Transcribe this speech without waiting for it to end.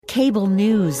Cable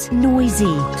news,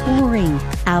 noisy, boring,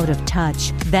 out of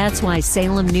touch. That's why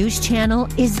Salem News Channel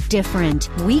is different.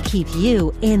 We keep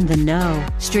you in the know.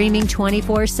 Streaming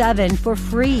 24/7 for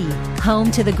free.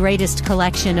 Home to the greatest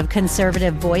collection of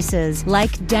conservative voices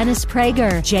like Dennis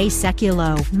Prager, Jay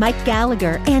Sekulow, Mike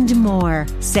Gallagher, and more.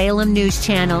 Salem News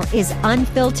Channel is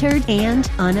unfiltered and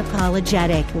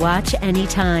unapologetic. Watch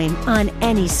anytime, on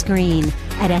any screen,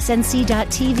 at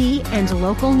snc.tv and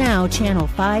Local Now Channel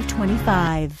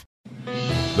 525.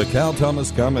 The Cal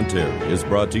Thomas Commentary is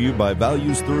brought to you by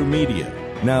Values Through Media.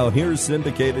 Now here's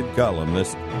syndicated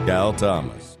columnist Cal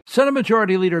Thomas. Senate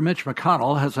Majority Leader Mitch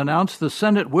McConnell has announced the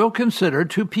Senate will consider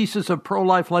two pieces of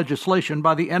pro-life legislation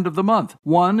by the end of the month.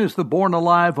 One is the Born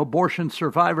Alive Abortion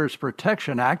Survivors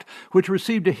Protection Act, which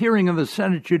received a hearing in the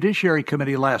Senate Judiciary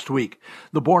Committee last week.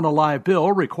 The Born Alive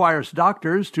bill requires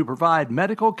doctors to provide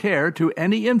medical care to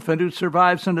any infant who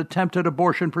survives an attempted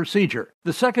abortion procedure.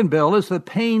 The second bill is the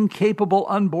Pain Capable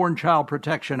Unborn Child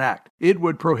Protection Act. It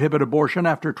would prohibit abortion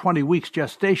after 20 weeks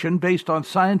gestation based on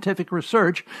scientific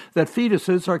research that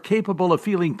fetuses are capable of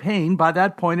feeling pain by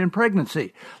that point in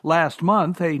pregnancy. Last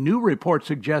month, a new report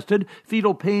suggested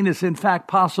fetal pain is in fact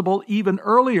possible even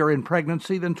earlier in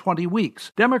pregnancy than 20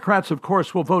 weeks. Democrats, of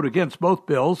course, will vote against both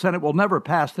bills, and it will never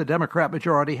pass the Democrat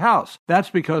majority House.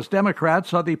 That's because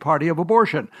Democrats are the party of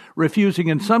abortion, refusing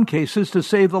in some cases to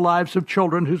save the lives of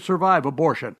children who survive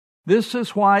abortion. This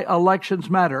is why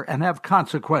elections matter and have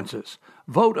consequences.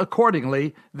 Vote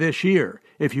accordingly this year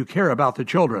if you care about the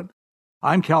children.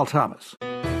 I'm Cal Thomas.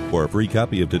 For a free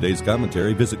copy of today's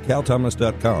commentary, visit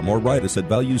calthomas.com or write us at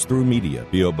Values Through Media,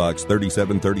 P.O. Box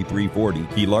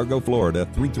 373340, Key Largo, Florida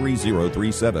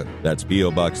 33037. That's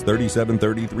P.O. Box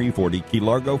 373340, Key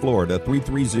Largo, Florida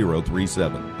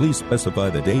 33037. Please specify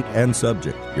the date and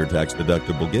subject. Your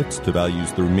tax-deductible gifts to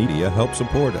Values Through Media help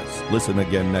support us. Listen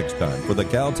again next time for the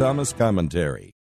Cal Thomas Commentary.